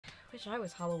Wish I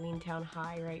was Halloweentown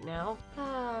high right now.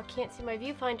 Ah, can't see my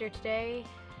viewfinder today.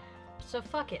 So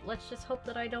fuck it, let's just hope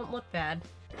that I don't look bad.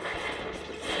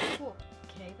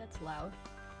 Okay, that's loud.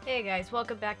 Hey guys,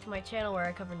 welcome back to my channel where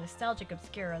I cover nostalgic,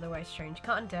 obscure, otherwise strange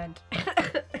content.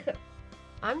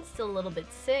 I'm still a little bit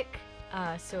sick,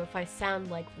 so if I sound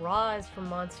like Roz from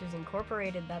Monsters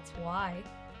Incorporated, that's why.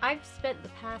 I've spent the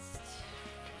past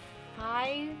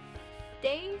 5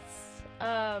 days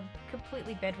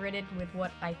completely bedridden with what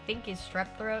I think is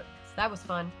strep throat, so that was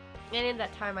fun. And in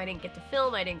that time I didn't get to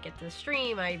film, I didn't get to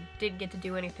stream, I didn't get to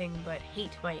do anything but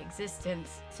hate my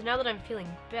existence. So now that I'm feeling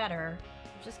better,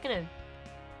 I'm just gonna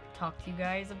talk to you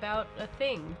guys about a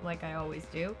thing, like I always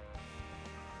do.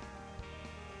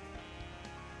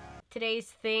 Today's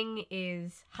thing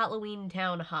is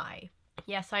Halloweentown High.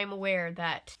 Yes, I'm aware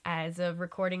that as of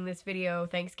recording this video,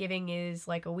 Thanksgiving is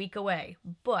like a week away,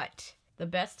 but the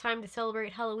best time to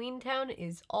celebrate Halloweentown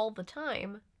is all the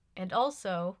time. And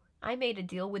also, I made a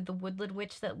deal with the woodland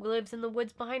witch that lives in the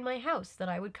woods behind my house that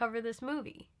I would cover this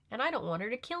movie, and I don't want her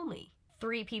to kill me.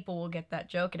 3 people will get that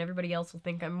joke, and everybody else will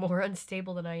think I'm more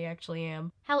unstable than I actually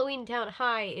am. Halloweentown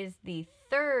High is the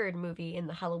 3rd movie in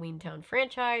the Halloweentown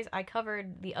franchise. I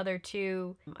covered the other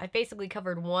 2. I basically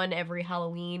covered one every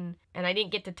Halloween, and I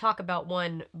didn't get to talk about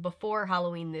one before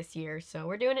Halloween this year, so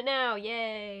we're doing it now,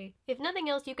 yay! If nothing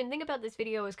else, you can think about this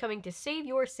video as coming to save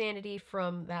your sanity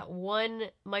from that one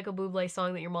Michael Bublé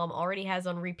song that your mom already has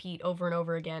on repeat over and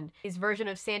over again. His version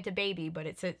of Santa Baby, but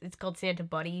it's called Santa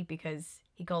Buddy because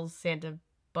he calls Santa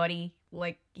Buddy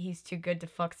like he's too good to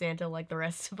fuck Santa like the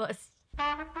rest of us.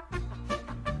 I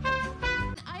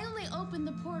only opened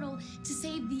the portal to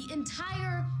save the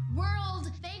entire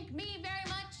world. Thank me very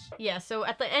much. Yeah, so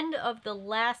at the end of the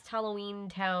last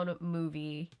Halloweentown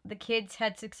movie, the kids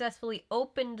had successfully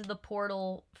opened the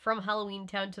portal from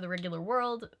Halloweentown to the regular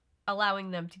world,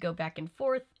 allowing them to go back and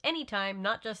forth anytime,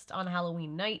 not just on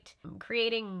Halloween night,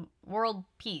 creating world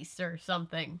peace or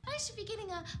something. I should be getting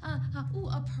a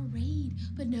parade,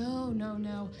 but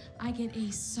no. I get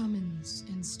a summons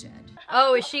instead.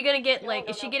 Oh, is she gonna get, like,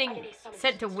 is she getting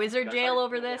sent to wizard jail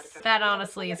over this? That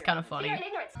honestly is kind of funny.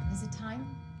 Is it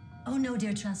time? Oh no,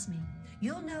 dear, trust me.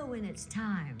 You'll know when it's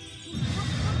time.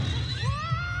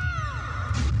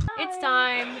 It's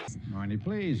time. Marnie,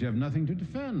 please, you have nothing to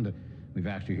defend. We've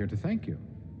asked you here to thank you.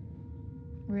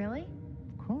 Really?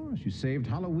 Of course, you saved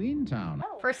Halloweentown.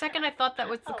 For a second, I thought that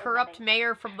was the corrupt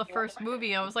mayor from the first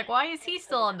movie. I was like, why is he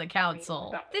still on the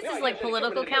council? This is like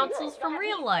political councils from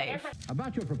real life.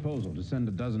 About your proposal to send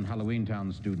a dozen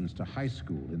Halloweentown students to high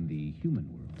school in the human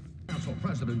world. Council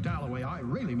President Dalloway, I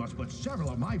really must put several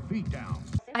of my feet down.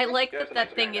 I like that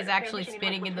that thing is actually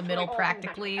spinning in the middle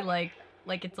practically, like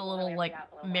it's a little, like,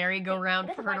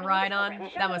 merry-go-round for her to ride on.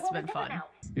 That must have been fun.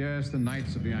 Yes, the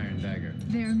Knights of the Iron Dagger.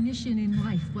 Their mission in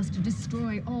life was to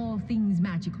destroy all things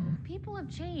magical. People have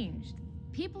changed.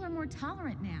 People are more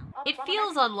tolerant now. It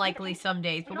feels unlikely some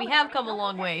days, but we have come a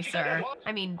long way, sir.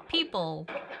 I mean, people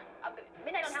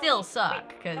still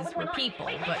suck, because we're people,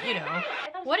 but, you know.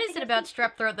 What is it about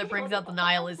strep throat that brings out the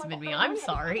nihilism in me? I'm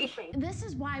sorry. This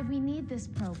is why we need this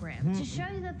program, to show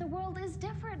you that the world is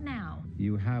different now.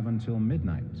 You have until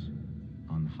midnight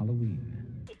on Halloween.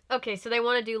 Okay, so they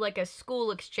want to do like a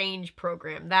school exchange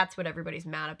program. That's what everybody's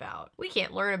mad about. We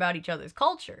can't learn about each other's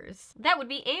cultures. That would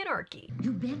be anarchy.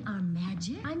 You bet on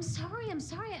magic? I'm sorry.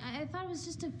 I thought it was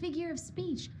just a figure of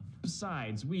speech.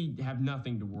 Besides, we have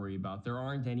nothing to worry about. There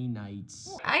aren't any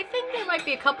knights. I think there might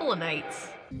be a couple of knights.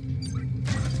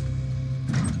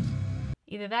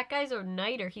 Either that guy's a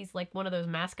knight or he's like one of those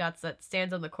mascots that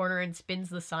stands on the corner and spins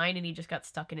the sign and he just got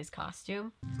stuck in his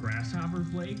costume. Grasshopper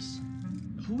flakes?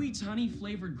 Who eats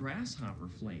honey-flavored grasshopper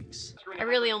flakes? I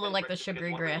really only like the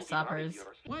sugary grasshoppers.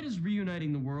 Why does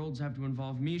reuniting the worlds have to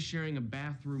involve me sharing a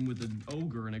bathroom with an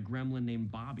ogre and a gremlin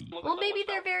named Bobby? Well, maybe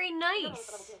they're very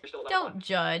nice. Don't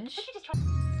judge.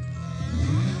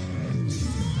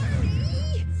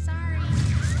 Sorry.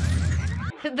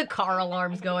 The car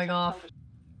alarm's going off.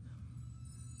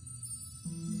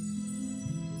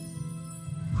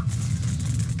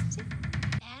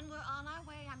 And we're on our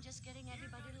way. I'm just getting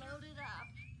everybody loaded up.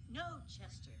 No,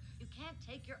 Chester, you can't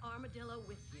take your armadillo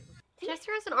with you.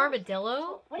 Chester has an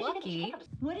armadillo? Lucky.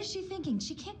 What is she thinking?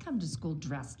 She can't come to school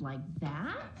dressed like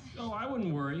that. Oh, I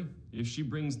wouldn't worry. If she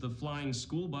brings the flying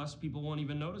school bus, people won't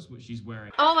even notice what she's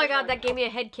wearing. Oh my god, that gave me a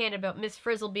headcanon about Miss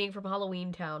Frizzle being from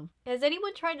Halloweentown. Has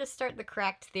anyone tried to start the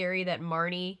cracked theory that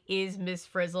Marnie is Miss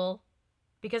Frizzle?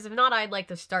 Because if not, I'd like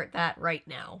to start that right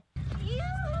now.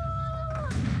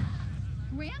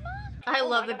 Grandma? I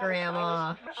love the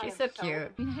grandma. She's so cute.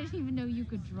 I mean, I didn't even know you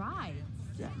could drive.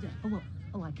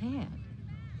 Oh, I can.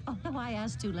 Although I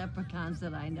asked 2 leprechauns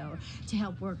that I know to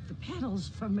help work the pedals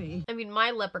for me. I mean,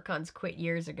 my leprechauns quit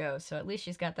years ago, so at least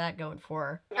she's got that going for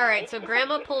her. Alright, so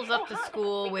Grandma pulls up to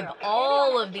school with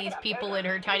all of these people in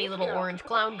her tiny little orange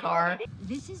clown car.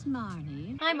 This is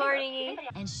Marnie. Hi, Marnie.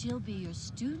 And she'll be your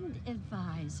student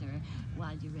advisor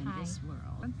while you're in this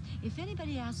world. If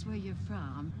anybody asks where you're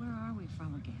from, where are we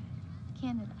from again?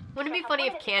 Canada. Wouldn't it be funny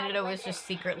if Canada was just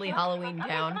secretly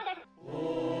Halloweentown?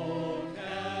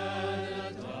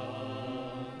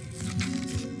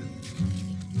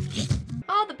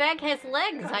 Oh, the bag has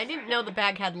legs. I didn't know the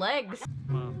bag had legs.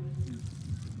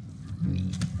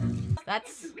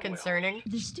 That's concerning.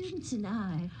 The students and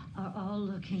I are all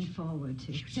looking forward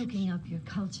to soaking up your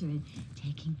culture and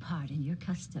taking part in your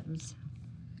customs.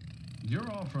 You're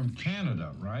all from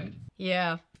Canada, right?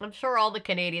 Yeah, I'm sure all the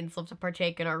Canadians love to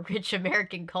partake in our rich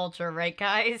American culture, right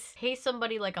guys? Pay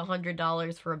somebody like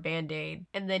 $100 for a Band-Aid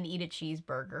and then eat a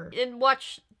cheeseburger and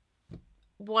watch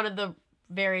one of the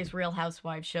various Real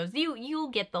Housewives shows. You'll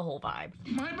get the whole vibe.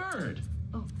 My bird!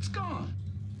 Oh, it's gone.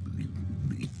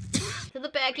 Did the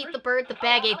bag eat the bird? The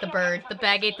bag ate the bird. The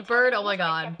bag ate the bird? Oh my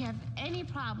god. If you have any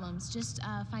problems, just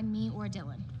find me or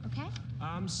Dylan, okay?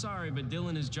 I'm sorry, but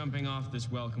Dylan is jumping off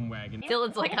this welcome wagon.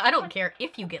 Dylan's like, I don't care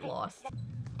if you get lost.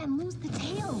 And lose the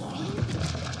tail,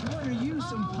 babe. What are you,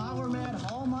 some power mad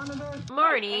hall monitor?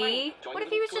 Marnie, what if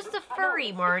he was just a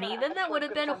furry, Marnie? Then that would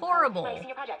have been horrible.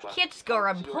 You can't just go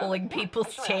around pulling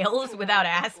people's tails without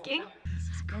asking.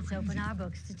 Let's open our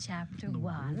books to chapter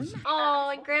 1. Oh,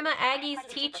 and Grandma Aggie's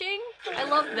teaching? I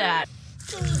love that.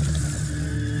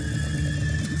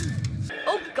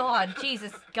 Oh god,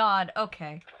 Jesus, God,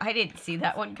 okay. I didn't see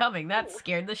that one coming. That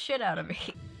scared the shit out of me.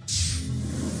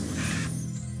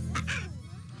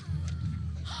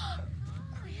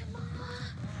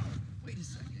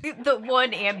 The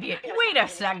one ambient, wait a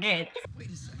second.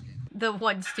 The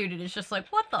one student is just like,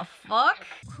 what the fuck?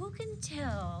 Who can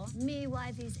tell me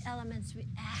why these elements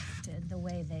reacted the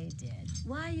way they did?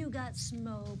 Why you got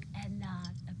smoke and not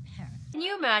a parrot? Can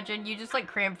you imagine, you just like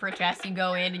cram for a test, you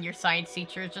go in and your science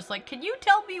teacher is just like, can you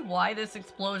tell me why this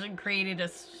explosion created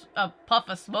a puff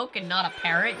of smoke and not a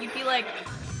parrot? You'd be like...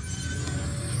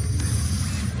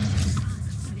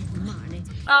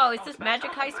 Oh, is this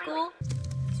Magic High School?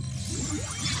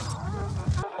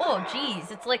 Oh,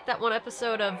 geez, it's like that one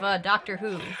episode of Doctor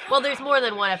Who. Well, there's more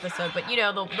than one episode, but you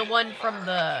know, the one from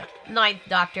the 9th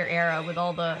Doctor era with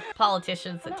all the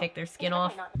politicians that take their skin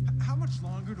off. How much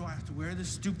longer do I have to wear this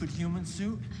stupid human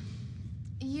suit?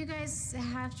 You guys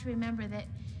have to remember that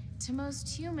to most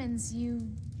humans, you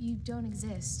don't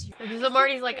exist. So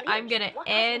Marty's like, I'm gonna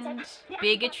end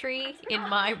bigotry in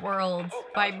my world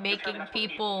by making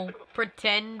people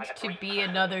pretend to be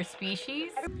another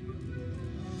species.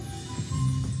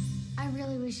 I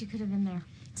really wish you could have been there.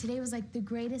 Today was like the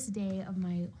greatest day of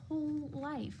my whole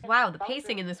life. Wow, the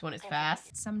pacing in this one is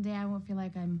fast. Someday I won't feel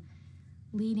like I'm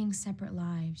leading separate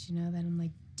lives, you know, that I'm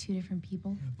like 2 different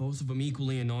people. Both of them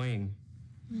equally annoying.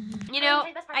 You know,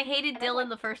 I hated Dylan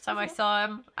the first time I saw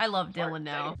him. I love Dylan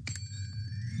now.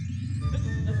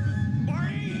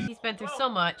 He's been through so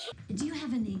much. Do you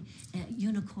have any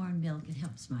unicorn milk? It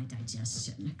helps my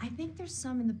digestion. I think there's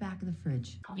some in the back of the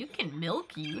fridge. You can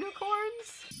milk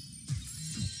unicorns?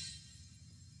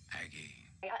 Aggie.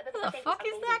 Who the fuck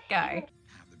is that guy?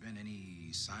 Have there been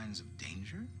any signs of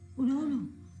danger? Oh, no,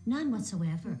 none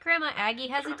whatsoever. Grandma Aggie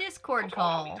has a Discord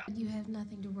call. You have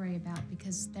nothing to worry about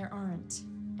because there aren't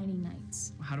any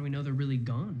nights. How do we know they're really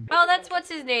gone? Oh, that's what's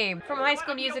his name from High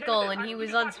School Musical, and he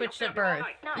was unswitched at birth.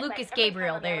 Lucas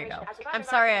Gabriel, there you go. I'm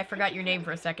sorry I forgot your name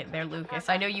for a second there, Lucas.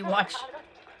 I know you watch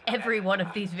every one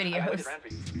of these videos.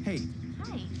 Hey.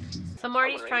 Hi. So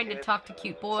Marty's trying to talk to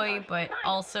Cute Boy, but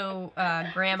also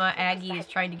Grandma Aggie is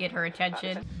trying to get her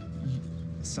attention.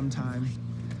 Sometime.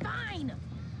 Fine.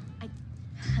 Would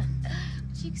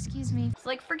you excuse me? It's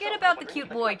like, forget about the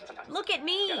Cute Boy. Look at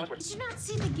me. Did you not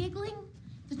see the giggling?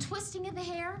 The twisting of the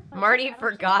hair? Marty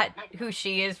forgot who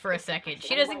she is for a second.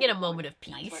 She doesn't get a moment of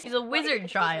peace. She's a wizard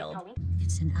child.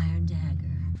 It's an iron dagger.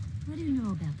 What do you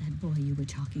know about that boy you were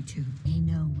talking to? They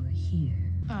know we're here.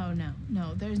 Oh,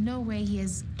 no, there's no way he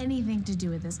has anything to do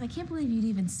with this. I can't believe you'd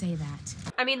even say that.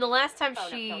 I mean, the last time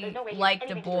she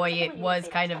liked a boy, it was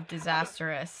kind of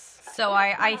disastrous. So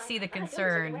I see the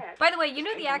concern. By the way, you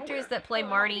know the actors that play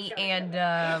Marty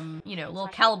and, you know, little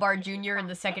Calabar Jr. in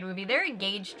the second movie? They're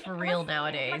engaged for real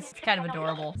nowadays. It's kind of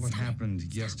adorable. What happened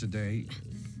yesterday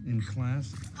in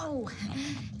class? Oh,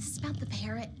 this is about the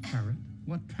parrot. Parrot?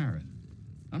 What parrot?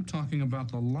 I'm talking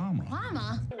about the llama.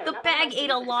 Llama? The bag ate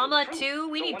a llama too?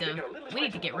 We need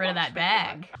to get rid of that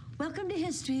bag. Welcome to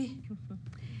history.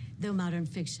 though modern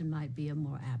fiction might be a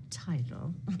more apt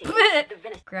title.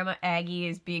 Grandma Aggie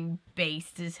is being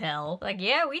based as hell. Like,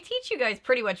 yeah, we teach you guys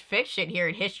pretty much fiction here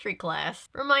in history class.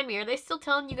 Remind me, are they still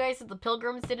telling you guys that the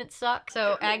Pilgrims didn't suck?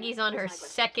 So Aggie's on her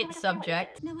second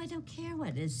subject. No, I don't care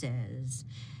what it says.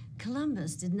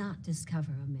 Columbus did not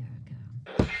discover America.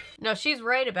 No, she's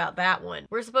right about that one.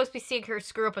 We're supposed to be seeing her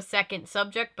screw up a second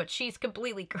subject, but she's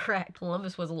completely correct.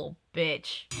 Columbus was a little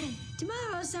bitch.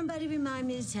 Tomorrow, somebody remind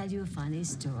me to tell you a funny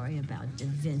story about Da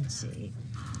Vinci.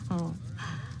 Oh,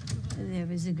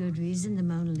 there is a good reason the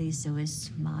Mona Lisa was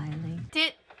smiling.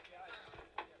 Did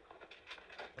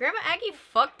Grandma Aggie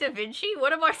fuck Da Vinci?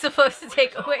 What am I supposed to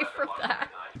take away from that?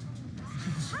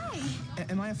 Hi.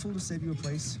 Am I a fool to save you a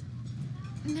place?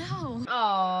 No.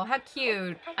 Oh, how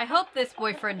cute. I hope this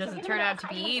boyfriend doesn't turn out to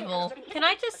be evil. Can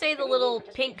I just say the little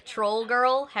pink troll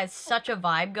girl has such a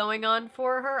vibe going on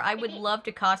for her? I would love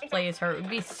to cosplay as her. It would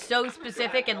be so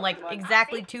specific and like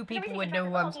exactly 2 people would know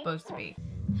who I'm supposed to be.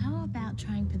 How about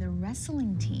trying for the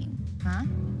wrestling team? Huh?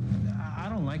 I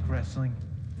don't like wrestling.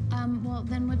 Well,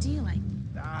 then what do you like?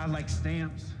 I like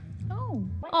stamps. Oh.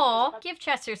 Aw, give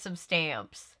Chester some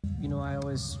stamps. You know, I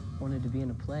always wanted to be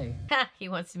in a play. Ha, he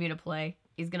wants to be in a play.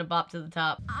 He's gonna bop to the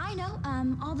top. I know.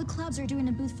 All the clubs are doing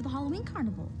a booth for the Halloween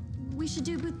carnival. We should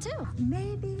do a booth too.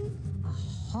 Maybe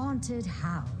a haunted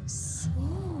house.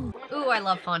 Ooh, I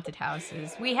love haunted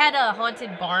houses. We had a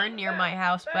haunted barn near my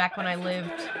house back when I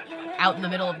lived out in the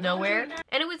middle of nowhere.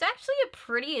 And it was actually a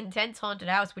pretty intense haunted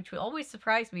house, which always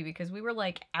surprised me because we were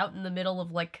like out in the middle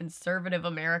of like conservative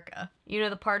America. You know,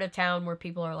 the part of town where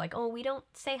people are like, oh, we don't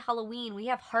say Halloween, we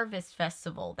have Harvest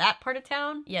Festival. That part of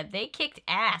town? Yeah, they kicked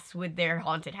ass with their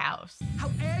haunted house. How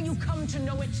dare you come to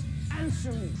know it?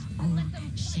 Answer me. Oh,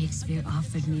 Shakespeare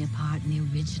offered me a part in the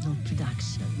original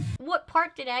production. What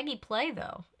part did Aggie play,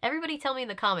 though? Everybody tell me in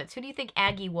the comments, who do you think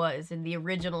Aggie was in the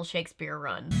original Shakespeare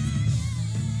run?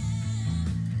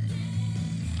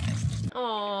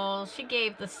 Oh, she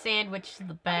gave the sandwich to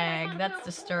the bag. That's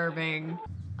disturbing.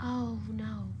 Oh,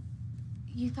 no.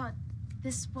 You thought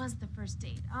this was the first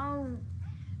date. Oh.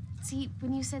 See,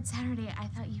 when you said Saturday, I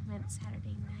thought you meant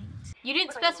Saturday night. You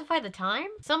didn't specify the time?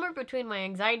 Somewhere between my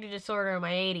anxiety disorder and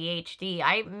my ADHD,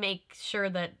 I make sure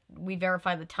that we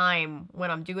verify the time when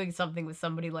I'm doing something with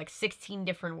somebody like 16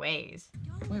 different ways.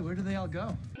 Wait, where do they all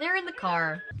go? They're in the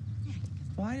car.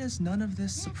 Why does none of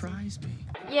this surprise me?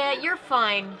 Yeah, you're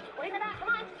fine.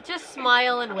 Just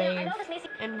smile and wave,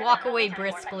 and walk away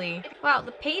briskly. Wow,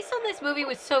 the pace on this movie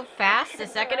was so fast a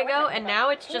second ago, and now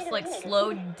it's just like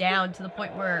slowed down to the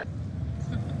point where...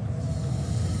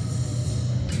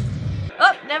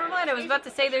 Oh, never mind, I was about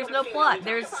to say there's no plot.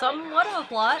 There's somewhat of a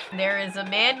plot. There is a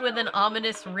man with an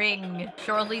ominous ring.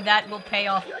 Surely that will pay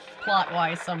off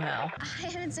plot-wise somehow. I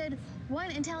haven't said one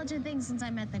intelligent thing since I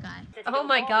met the guy. Oh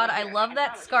my god, I love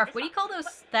that scarf. What do you call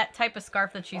that type of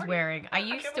scarf that she's wearing? I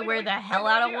used to wear the hell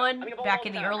out of one back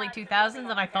in the early 2000s,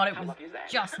 and I thought it was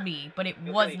just me, but it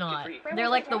was not. They're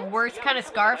like the worst kind of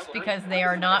scarves because they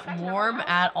are not warm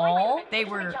at all. They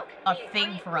were a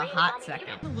thing for a hot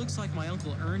second. It looks like my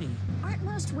Uncle Ernie. Aren't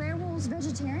most werewolves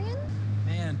vegetarian?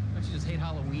 Man, don't you just hate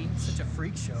Halloween? It's such a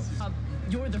freak show.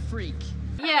 You're the freak.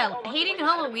 Yeah, hating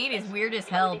Halloween is weird as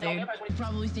hell, dude. You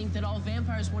probably think that all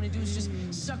vampires want to do is just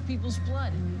suck people's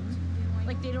blood.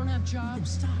 Like they don't have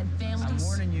jobs and families. I'm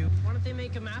warning you. Why don't they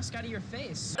make a mask out of your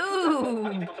face?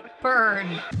 Ooh,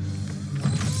 burn.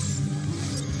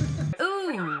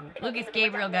 Ooh, Lucas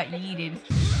Gabriel got yeeted.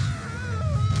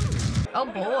 Oh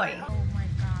boy. Oh my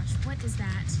gosh, what is that?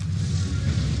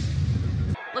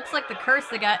 Looks like the curse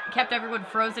that kept everyone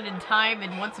frozen in time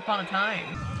in Once Upon a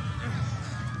Time.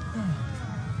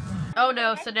 Oh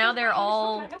no, so now they're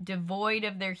all devoid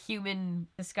of their human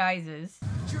disguises.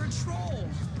 You're a troll.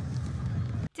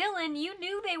 Dylan, you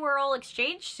knew they were all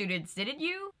exchange students, didn't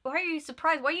you? Why are you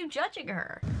surprised? Why are you judging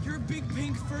her? You're a big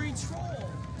pink furry troll.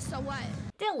 So what?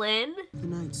 Dylan. The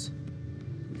Knights.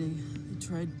 They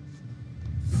tried.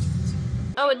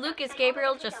 Oh, and Lucas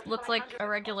Gabriel just looks like a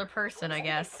regular person, I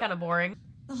guess. Kind of boring.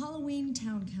 The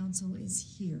Halloweentown Council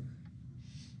is here.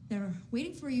 They're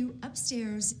waiting for you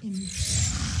upstairs in...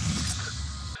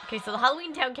 Okay, so the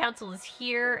Halloweentown Council is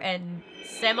here and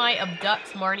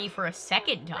semi-abducts Marnie for a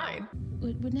second time.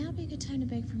 Would now be a good time to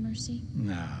beg for mercy?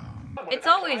 No. It's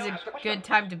always a good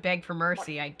time to beg for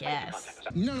mercy, I guess.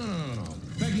 No.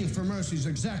 Begging for mercy is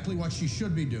exactly what she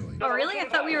should be doing. Oh, really? I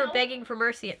thought we were begging for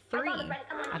mercy at 3.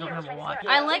 I don't have a watch.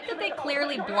 I like that they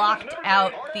clearly blocked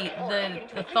out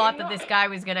the thought that this guy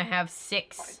was gonna have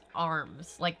 6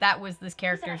 arms. Like, that was this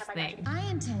character's thing. I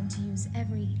intend to use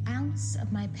every ounce ounce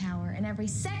of my power and every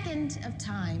second of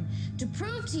time to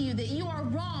prove to you that you are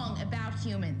wrong about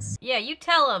humans. Yeah, you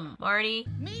tell him, Marty.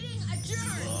 Meeting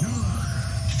adjourned!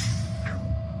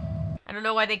 I don't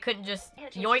know why they couldn't just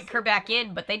yoink her back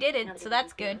in, but they didn't, so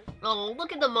that's good. Oh,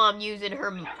 look at the mom using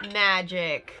her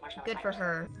magic. Good for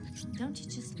her. Don't you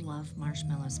just love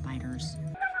marshmallow spiders?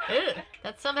 Ugh,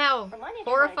 that's somehow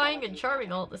horrifying and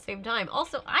charming all at the same time.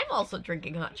 Also, I'm also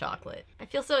drinking hot chocolate. I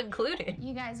feel so included.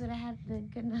 You guys would have had the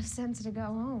good enough sense to go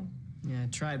home. Yeah, I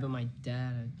tried, but my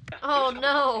dad... Oh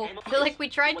no. I feel like we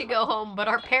tried to go home, but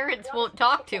our parents won't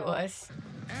talk to us.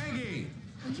 Aggie!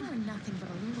 Well, you are nothing but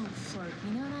a little flirt,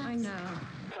 you know that? I know.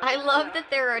 I love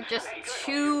that there are just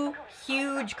two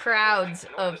huge crowds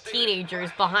of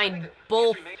teenagers behind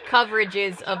both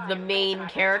coverages of the main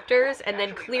characters, and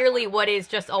then clearly what is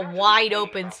just a wide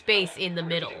open space in the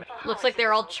middle. Looks like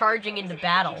they're all charging into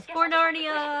battle. For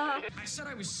Narnia! I said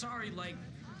I was sorry like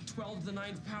 12 to the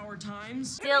 9th power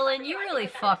times. Dylan, you really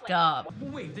fucked up.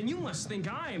 Well, wait, then you must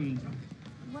think I'm...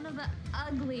 One of the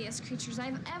ugliest creatures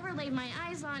I've ever laid my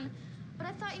eyes on. But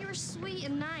I thought you were sweet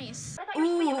and nice.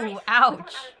 Ooh,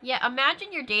 ouch. Yeah, imagine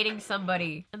you're dating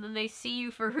somebody, and then they see you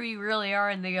for who you really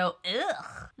are, and they go,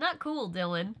 ugh. Not cool,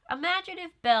 Dylan. Imagine if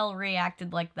Belle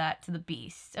reacted like that to the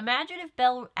Beast. Imagine if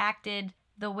Belle acted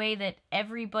the way that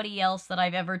everybody else that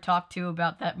I've ever talked to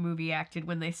about that movie acted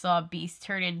when they saw Beast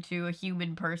turn into a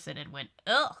human person and went,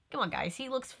 ugh. Come on, guys, he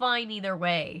looks fine either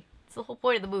way. It's the whole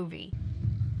point of the movie.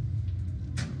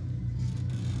 I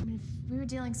mean, if we were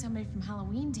dealing somebody from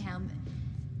Halloweentown,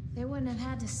 they wouldn't have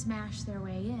had to smash their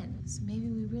way in. So maybe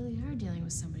we really are dealing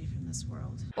with somebody from this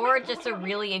world. Or just a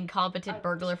really incompetent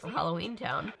burglar from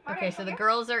Halloweentown. Okay, so the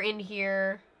girls are in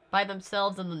here by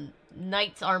themselves and the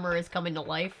knight's armor is coming to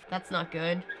life. That's not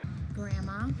good.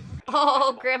 Grandma?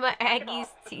 Oh, Grandma Aggie's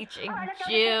teaching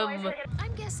gym.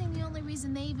 I'm guessing the only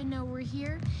reason they even know we're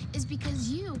here is because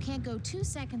you can't go 2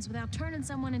 seconds without turning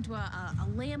someone into a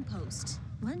lamppost.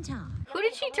 One time. Who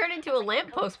did she turn into a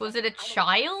lamppost? Was it a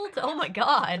child? Oh my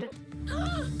god.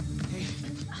 Hey,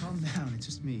 calm down, it's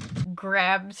just me.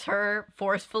 Grabs her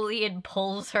forcefully and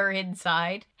pulls her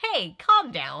inside. Hey,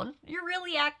 calm down. You're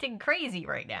really acting crazy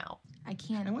right now. I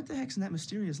can't. And what the heck's in that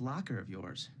mysterious locker of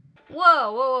yours?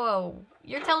 Whoa, whoa, whoa.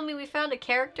 You're telling me we found a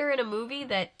character in a movie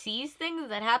that sees things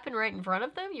that happen right in front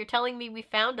of them? You're telling me we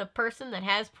found a person that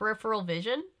has peripheral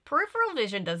vision? Peripheral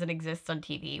vision doesn't exist on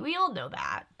TV. We all know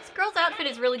that. This girl's outfit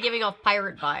is really giving off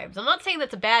pirate vibes. I'm not saying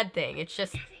that's a bad thing. It's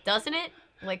just, doesn't it?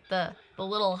 Like the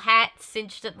little hat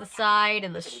cinched at the side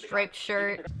and the striped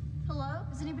shirt. Hello?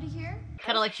 Is anybody here?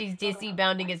 Kind of like she's Disney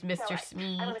bounding as Mr.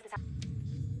 Smee.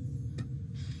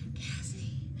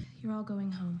 Cassie. You're all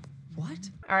going home. What?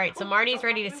 Alright, so Marnie's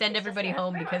ready to send everybody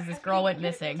home because this girl went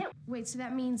missing. Wait, so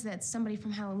that means that somebody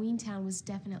from Halloweentown was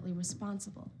definitely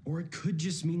responsible. Or it could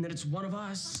just mean that it's one of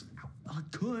us.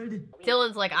 It could.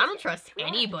 Dylan's like, I don't trust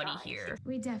anybody here.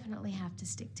 We definitely have to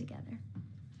stick together.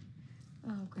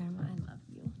 Oh, Grandma, I love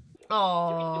you.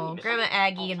 Oh, Grandma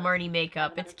Aggie and Marnie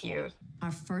makeup. It's cute.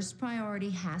 Our first priority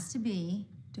has to be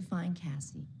to find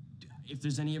Cassie. If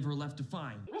there's any of her left to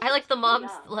find. I like the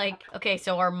mom's like, okay,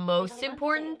 so our most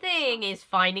important thing is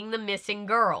finding the missing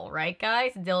girl, right,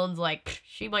 guys? Dylan's like,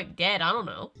 she might be dead, I don't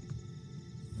know.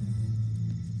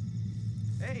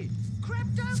 Hey!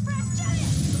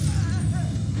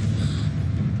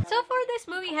 So far, this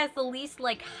movie has the least,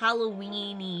 like,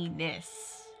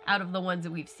 Halloween-iness out of the ones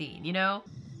that we've seen, you know?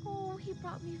 Oh, he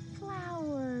brought me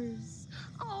flowers.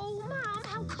 Oh, Mom,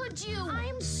 how could you?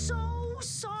 I'm so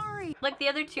sorry. Like, the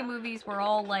other two movies were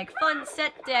all, like, fun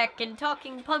set deck and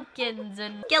talking pumpkins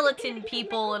and skeleton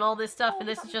people and all this stuff, and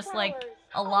this is just, like,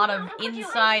 a lot of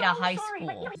inside a high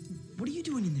school. What are you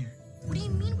doing in there? What do you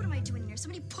mean, what am I doing here?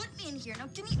 Somebody put me in here. Now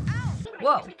get me out.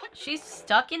 Whoa, she's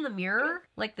stuck in the mirror?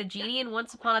 Like the genie in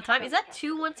Once Upon a Time? Is that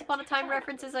 2 Once Upon a Time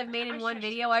references I've made in one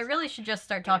video? I really should just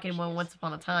start talking about Once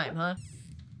Upon a Time, huh?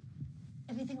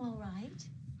 Everything all right?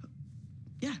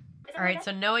 Yeah. Alright,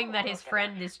 so knowing that his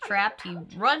friend is trapped, he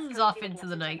runs off into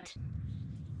the night.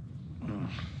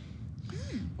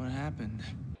 What happened?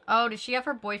 Oh, does she have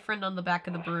her boyfriend on the back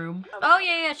of the broom? Oh,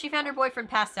 yeah, she found her boyfriend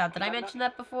passed out. Did I mention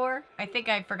that before? I think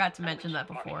I forgot to mention that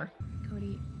before.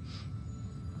 Cody,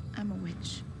 I'm a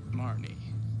witch. Marnie.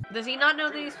 Does he not know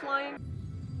that he's flying?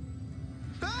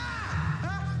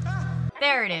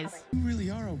 There it is. You really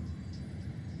are a...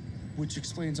 Which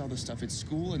explains all the stuff at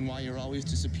school and why you're always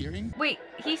disappearing? Wait,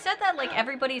 he said that like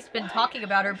everybody's been talking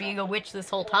about her being a witch this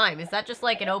whole time. Is that just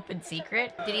like an open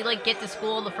secret? Did he like get to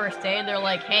school on the first day and they're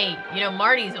like, hey, you know,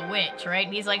 Marty's a witch, right?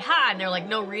 And he's like, ha! And they're like,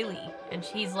 no, really? And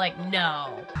he's like,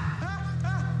 no.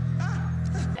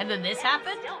 And then this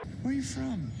happened? Where are you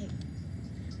from?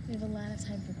 Hey, We have a lot of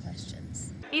time for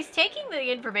questions. He's taking the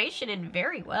information in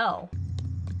very well.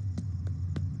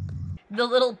 The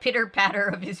little pitter-patter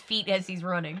of his feet as he's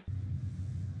running.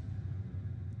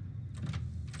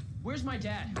 Where's my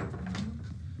dad?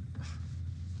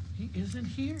 He isn't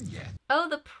here yet. Oh,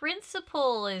 the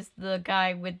principal is the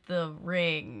guy with the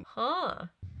ring. Huh.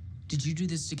 Did you do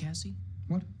this to Cassie?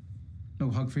 What?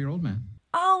 No hug for your old man?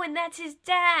 Oh, and that's his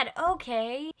dad.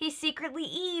 Okay. He's secretly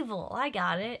evil. I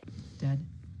got it. Dad,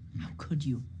 how could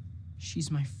you?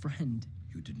 She's my friend.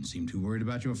 You didn't seem too worried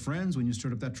about your friends when you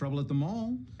stirred up that trouble at the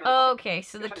mall. Okay,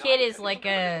 so the kid is like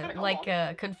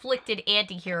a conflicted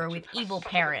anti-hero with evil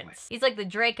parents. He's like the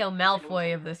Draco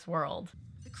Malfoy of this world.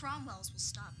 The Cromwells will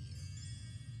stop you.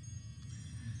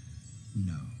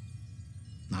 No.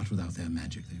 Not without their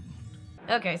magic, they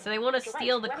won't. Okay, so they want to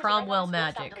steal the Cromwell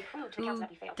magic. Who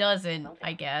doesn't,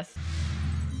 I guess.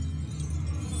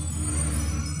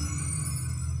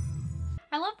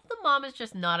 I love that the mom is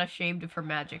just not ashamed of her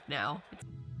magic now.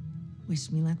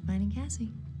 Wish me luck finding Cassie.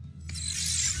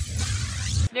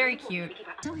 It's very cute.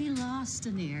 So he lost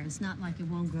an ear. It's not like it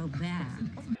won't grow back.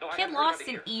 Kid lost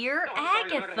an ear?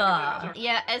 Agatha!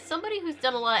 Yeah, as somebody who's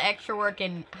done a lot of extra work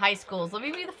in high schools, let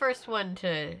me be the first one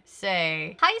to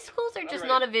say, high schools are just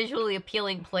not a visually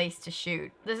appealing place to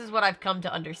shoot. This is what I've come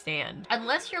to understand.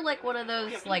 Unless you're like one of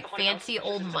those like fancy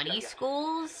old money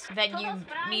schools that you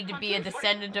need to be a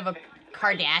descendant of a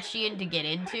Kardashian to get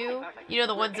into. You know,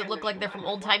 the ones that look like they're from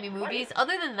old-timey movies.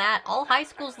 Other than that, all high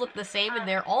schools look the same and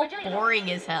they're all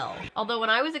boring as hell. Although when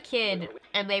I was a kid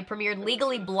and they premiered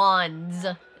Legally Blondes,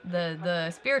 the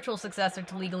spiritual successor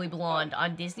to Legally Blonde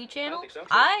on Disney Channel,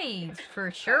 I for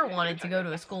sure wanted to go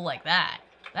to a school like that.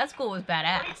 That school was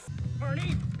badass.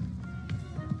 Ernie!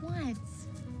 What?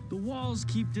 The walls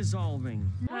keep dissolving.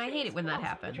 I hate it when that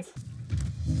happens.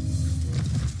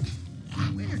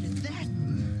 Where did that...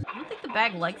 I don't think the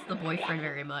bag likes the boyfriend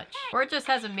very much. Or it just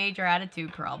has a major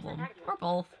attitude problem. Or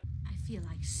both. I feel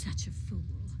like such a fool.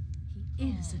 He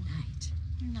is a knight.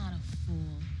 You're not a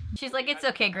fool. She's like, it's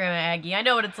okay, Grandma Aggie. I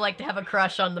know what it's like to have a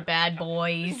crush on the bad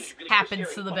boys.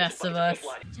 Happens to the best of us.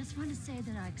 Just want to say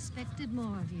that I expected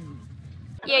more of you.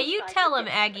 Yeah, you tell him,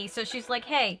 Aggie. So she's like,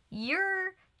 hey,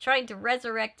 you're trying to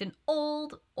resurrect an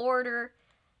old order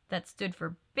that stood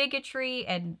for bigotry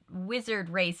and wizard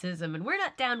racism, and we're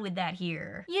not down with that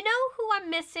here. You know who I'm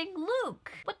missing?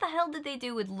 Luke. What the hell did they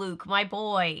do with Luke, my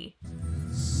boy?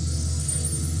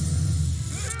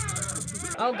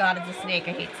 Oh god, it's a snake.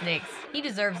 I hate snakes. He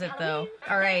deserves it, though.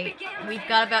 Alright, we've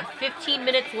got about 15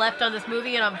 minutes left on this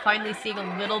movie, and I'm finally seeing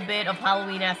a little bit of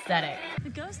Halloween aesthetic. The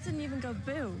ghost didn't even go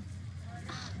boo.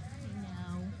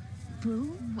 No.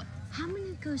 Boo? How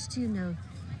many ghosts do you know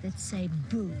that say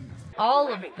boo?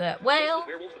 All of them. Well,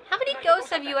 how many ghosts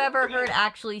have you ever heard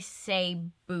actually say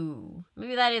boo?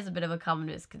 Maybe that is a bit of a common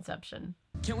misconception.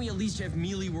 Can't we at least have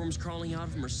mealy worms crawling out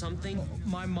of them or something?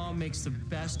 My mom makes the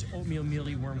best oatmeal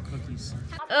mealy worm cookies.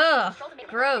 Ugh,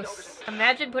 gross.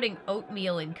 Imagine putting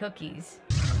oatmeal in cookies.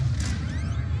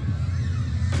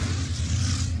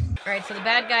 Alright, so the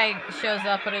bad guy shows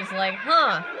up and is like,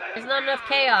 huh, there's not enough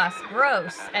chaos,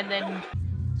 gross. And then...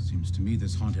 Seems to me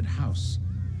this haunted house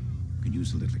could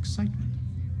use a little excitement.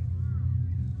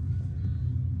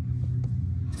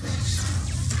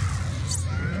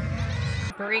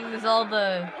 brings all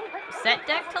the set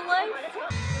deck to life?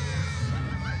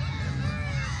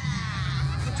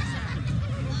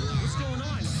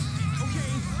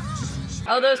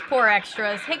 Oh, those poor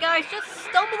extras. Hey guys, just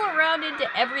stumble around into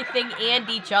everything and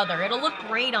each other. It'll look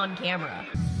great on camera.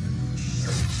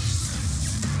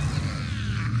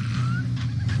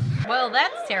 Well,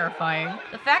 that's terrifying.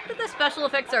 The fact that the special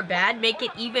effects are bad make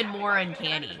it even more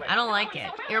uncanny. I don't like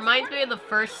it. It reminds me of the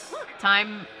first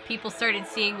time people started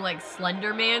seeing like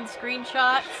Slender Man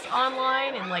screenshots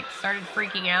online and like started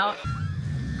freaking out.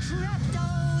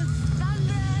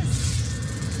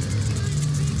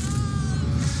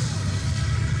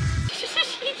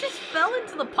 He just fell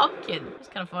into the pumpkin. It was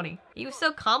kind of funny. He was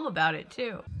so calm about it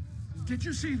too. Did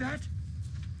you see that?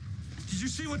 Did you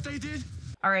see what they did?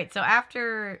 Alright, so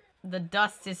after the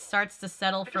dust starts to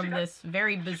settle from this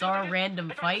very bizarre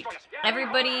random fight,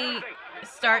 everybody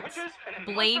starts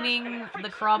blaming the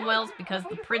Cromwells because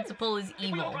the principal is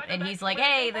evil. And he's like,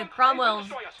 hey, the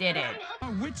Cromwells did it.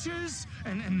 Witches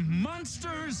and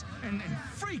monsters and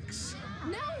freaks.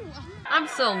 No! I'm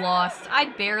so lost. I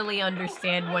barely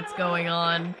understand what's going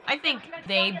on. I think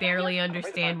they barely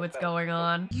understand what's going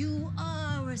on. You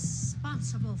are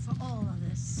responsible for all of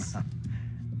this.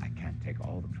 I can't take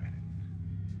all the credit.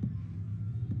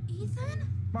 Ethan?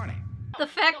 Barney, The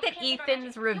fact that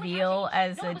Ethan's reveal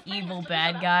as an evil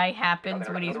bad guy happens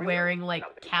when he's wearing,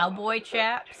 like, cowboy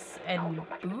chaps and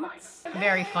boots,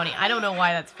 very funny. I don't know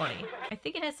why that's funny. I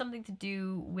think it has something to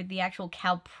do with the actual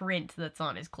cow print that's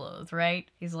on his clothes, right?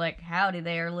 He's like, howdy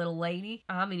there, little lady.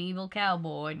 I'm an evil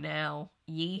cowboy now.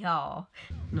 Yeehaw.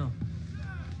 No.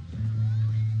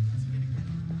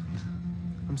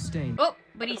 I'm staying. Oh,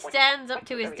 but he stands up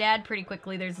to his dad pretty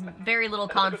quickly. There's very little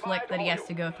conflict that he has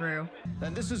to go through.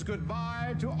 Then this is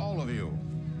goodbye to all of you.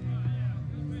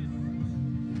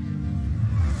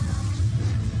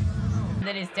 And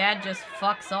then his dad just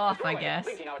fucks off, I guess.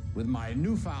 With my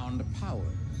newfound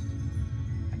powers,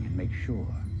 I can make sure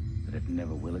that it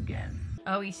never will again.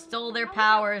 Oh, he stole their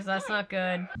powers. That's not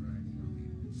good.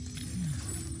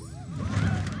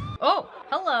 Oh,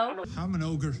 hello. I'm an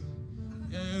ogre.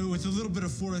 With a little bit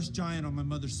of forest giant on my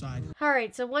mother's side.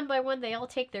 Alright, so one by one they all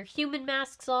take their human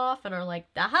masks off and are like,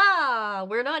 aha,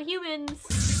 we're not humans.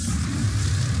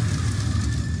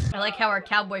 I like how our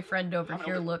cowboy friend over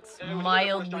here looks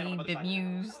mildly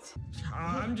bemused.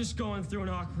 I'm just going through an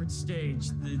awkward stage.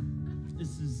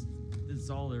 This is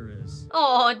all there is.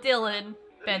 Oh, Dylan.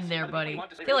 Been there, buddy.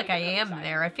 I feel like I am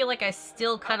there. I feel like I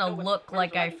still kind of look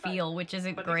like I feel, which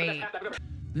isn't great.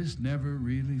 This never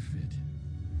really fit.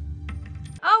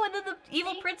 Oh, and then the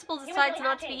evil principal decides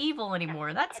not to be evil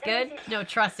anymore. That's good. No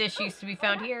trust issues to be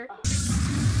found here.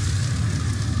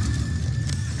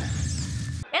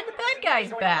 And the bad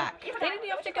guy's back. They didn't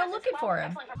have to go looking for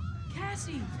him.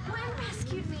 Cassie! Gwen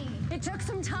rescued me. It took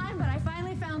some time, but I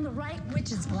finally found the right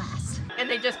witch's glass. And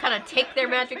they just kind of take their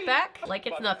magic back like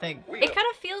it's nothing. It kind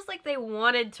of feels like they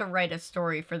wanted to write a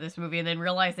story for this movie and then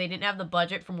realized they didn't have the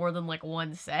budget for more than like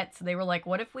one set. So they were like,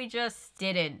 what if we just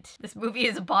didn't? This movie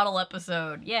is a bottle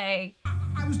episode. Yay.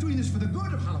 I was doing this for the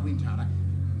good of Halloweentown.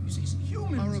 These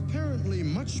humans are apparently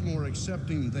much more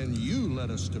accepting than you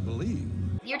led us to believe.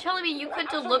 You're telling me you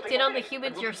couldn't have looked in on the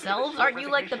humans yourselves? Aren't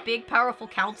you like the big powerful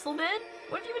councilman?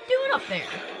 What have you been doing up there?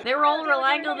 They were all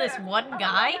relying on this one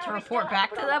guy to report back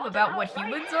to them about what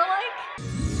humans are like?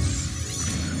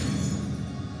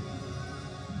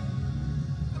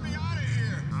 Let me out of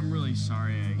here. I'm really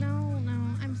sorry. No,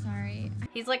 I'm sorry.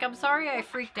 He's like, I'm sorry I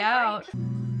freaked out.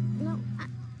 No,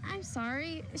 I'm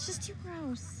sorry. It's just too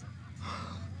gross.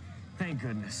 Thank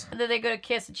goodness. And then they go to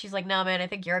kiss and she's like, nah man, I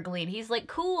think you're ugly. And he's like,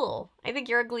 cool, I think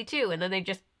you're ugly too. And then they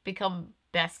just become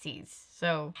besties.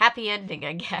 So, happy ending,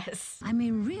 I guess. I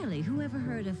mean, really, who ever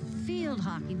heard of field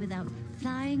hockey without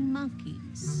flying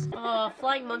monkeys? Oh,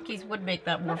 flying monkeys would make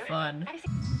that more fun.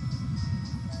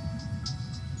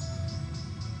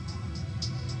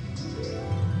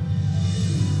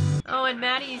 Oh, and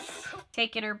Maddie's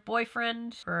taking her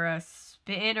boyfriend for a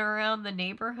spin around the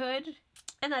neighborhood.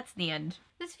 And that's the end.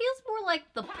 This feels more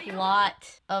like the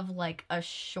plot of like a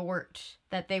short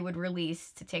that they would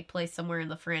release to take place somewhere in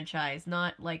the franchise,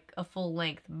 not like a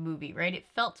full-length movie, right? It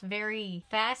felt very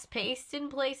fast-paced in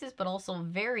places, but also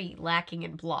very lacking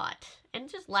in plot. And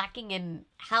just lacking in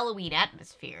Halloween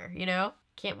atmosphere, you know?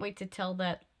 Can't wait to tell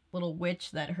that little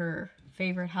witch that her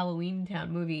favorite Halloweentown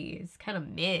movie is kind of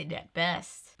mid at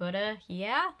best. But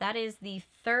yeah, that is the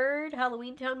third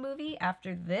Halloweentown movie.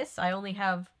 After this, I only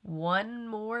have one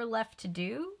more left to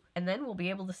do, and then we'll be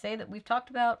able to say that we've talked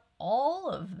about all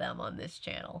of them on this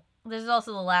channel. This is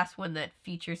also the last one that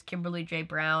features Kimberly J.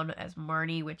 Brown as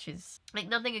Marnie, which is, like,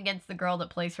 nothing against the girl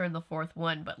that plays her in the fourth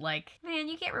one, but, like, man,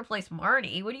 you can't replace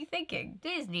Marnie. What are you thinking?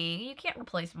 Disney, you can't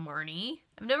replace Marnie.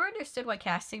 I've never understood why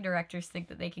casting directors think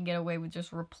that they can get away with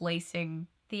just replacing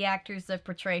the actors that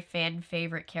portray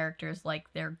fan-favorite characters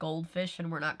like they're goldfish and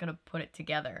we're not gonna put it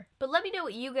together. But let me know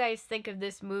what you guys think of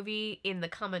this movie in the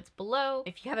comments below.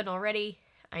 If you haven't already,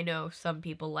 I know some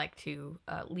people like to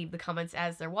leave the comments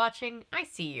as they're watching. I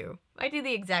see you. I do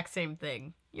the exact same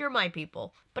thing. You're my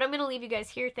people. But I'm going to leave you guys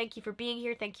here. Thank you for being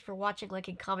here. Thank you for watching,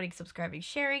 liking, commenting, subscribing,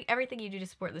 sharing. Everything you do to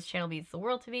support this channel means the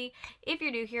world to me. If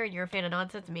you're new here and you're a fan of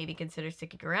nonsense, maybe consider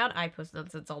sticking around. I post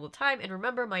nonsense all the time. And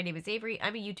remember, my name is Avery.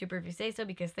 I'm a YouTuber if you say so,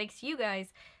 because thanks to you guys,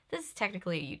 this is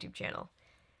technically a YouTube channel.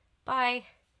 Bye.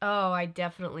 Oh, I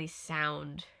definitely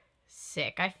sound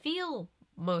sick. I feel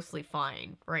mostly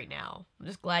fine right now. I'm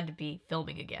just glad to be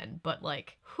filming again, but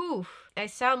like, whew. I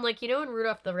sound like, you know in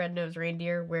Rudolph the Red-Nosed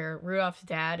Reindeer, where Rudolph's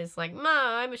dad is like,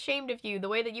 Ma, I'm ashamed of you, the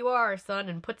way that you are, son,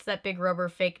 and puts that big rubber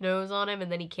fake nose on him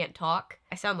and then he can't talk?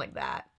 I sound like that.